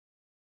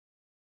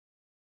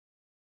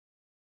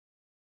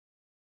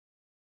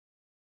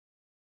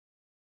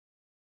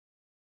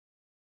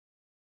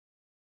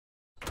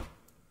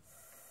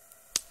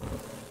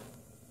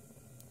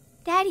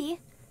Daddy,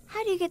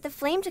 how do you get the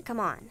flame to come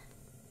on?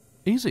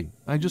 Easy.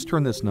 I just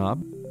turn this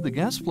knob, the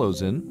gas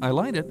flows in, I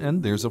light it,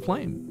 and there's a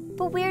flame.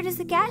 But where does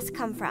the gas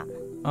come from?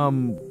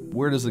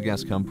 Where does the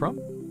gas come from?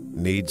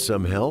 Need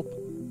some help?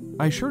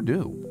 I sure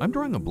do. I'm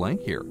drawing a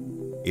blank here.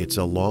 It's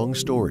a long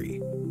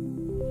story.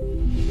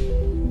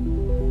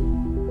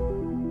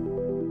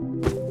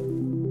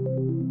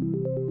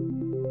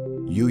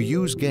 You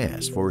use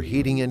gas for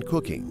heating and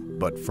cooking,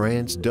 but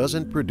France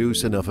doesn't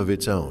produce enough of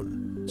its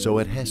own, so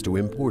it has to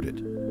import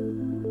it.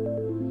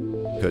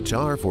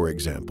 Qatar, for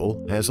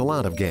example, has a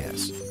lot of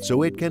gas,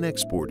 so it can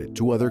export it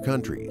to other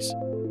countries.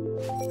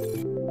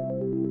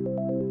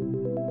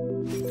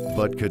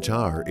 But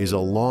Qatar is a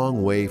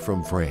long way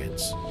from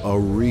France, a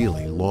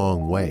really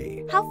long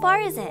way. How far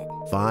is it?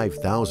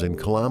 5,000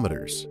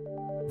 kilometers.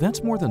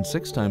 That's more than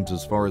 6 times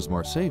as far as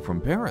Marseille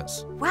from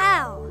Paris.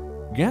 Wow!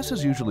 Gas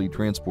is usually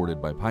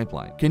transported by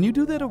pipeline. Can you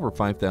do that over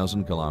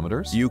 5,000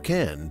 kilometers? You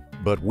can,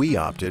 but we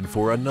opted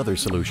for another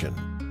solution.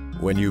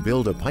 When you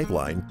build a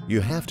pipeline,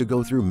 you have to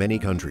go through many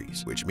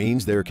countries, which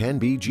means there can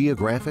be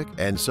geographic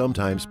and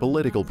sometimes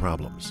political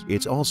problems.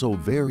 It's also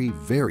very,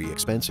 very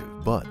expensive,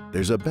 but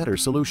there's a better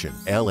solution: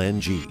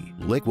 LNG,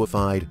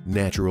 liquefied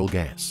natural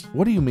gas.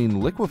 What do you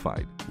mean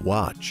liquefied?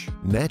 Watch.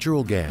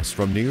 Natural gas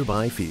from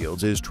nearby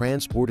fields is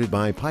transported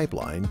by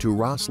pipeline to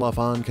Ras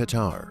Laffan,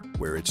 Qatar,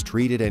 where it's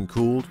treated and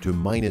cooled to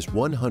minus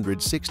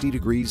 160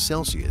 degrees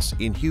Celsius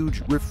in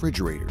huge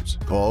refrigerators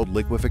called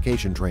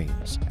liquefaction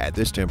trains. At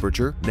this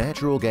temperature,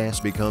 natural gas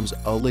becomes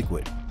a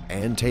liquid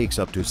and takes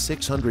up to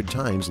 600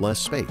 times less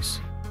space.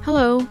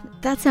 Hello,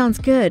 that sounds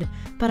good,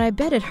 but I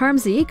bet it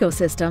harms the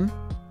ecosystem.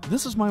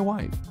 This is my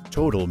wife.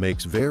 Total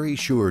makes very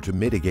sure to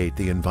mitigate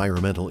the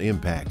environmental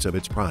impacts of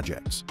its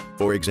projects.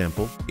 For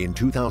example, in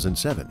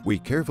 2007, we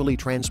carefully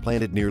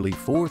transplanted nearly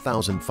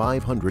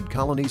 4,500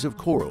 colonies of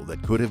coral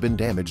that could have been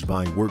damaged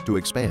by work to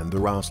expand the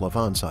Ras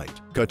Laffan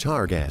site.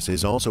 Qatar Gas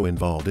is also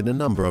involved in a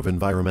number of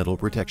environmental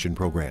protection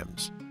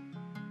programs.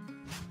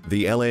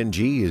 The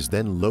LNG is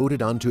then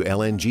loaded onto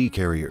LNG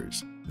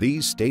carriers.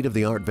 These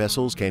state-of-the-art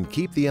vessels can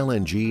keep the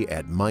LNG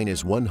at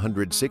minus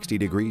 160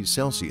 degrees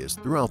Celsius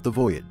throughout the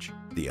voyage.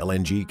 The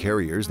LNG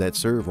carriers that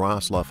serve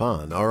Ras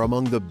Laffan are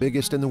among the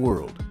biggest in the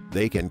world.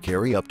 They can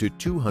carry up to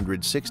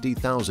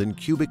 260,000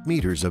 cubic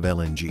meters of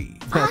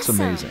LNG. That's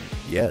amazing.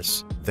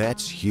 Yes,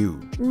 that's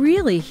huge.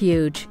 Really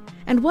huge.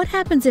 And what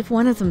happens if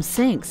one of them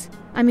sinks?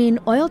 I mean,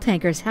 oil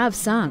tankers have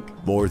sunk.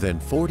 More than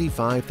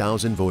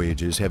 45,000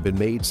 voyages have been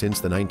made since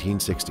the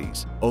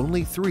 1960s.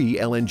 Only 3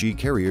 LNG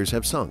carriers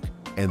have sunk,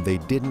 and they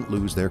didn't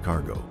lose their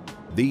cargo.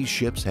 These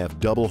ships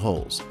have double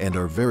hulls and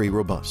are very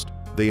robust.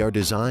 They are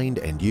designed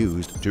and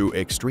used to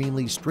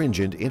extremely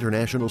stringent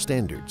international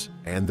standards,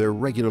 and they're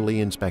regularly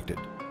inspected.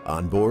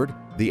 On board,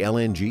 the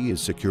LNG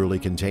is securely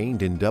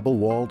contained in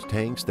double-walled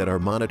tanks that are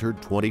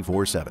monitored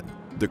 24/7.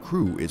 The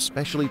crew is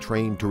specially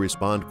trained to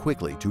respond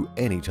quickly to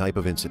any type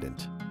of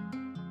incident.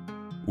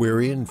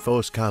 We're in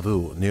Fos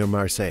Cavou near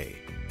Marseille.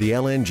 The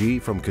LNG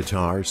from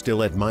Qatar,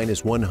 still at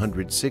minus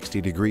 160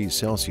 degrees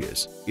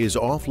Celsius, is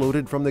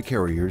offloaded from the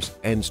carriers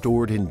and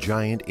stored in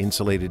giant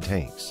insulated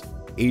tanks.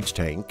 Each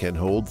tank can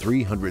hold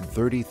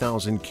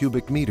 330,000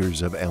 cubic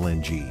meters of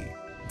LNG.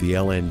 The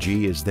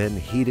LNG is then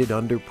heated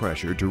under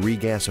pressure to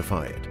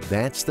regasify it.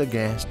 That's the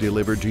gas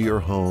delivered to your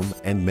home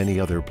and many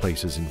other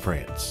places in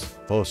France.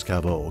 Fos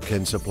Cavou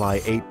can supply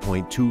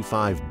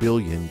 8.25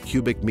 billion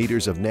cubic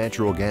meters of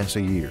natural gas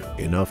a year,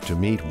 enough to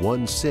meet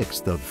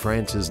 1/6 of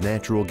France's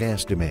natural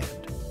gas demand.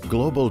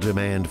 Global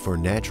demand for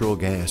natural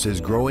gas is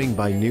growing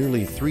by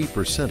nearly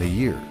 3% a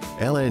year.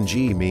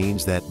 LNG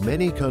means that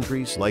many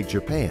countries like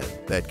Japan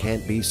that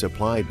can't be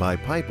supplied by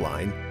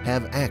pipeline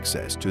have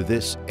access to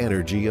this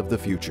energy of the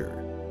future.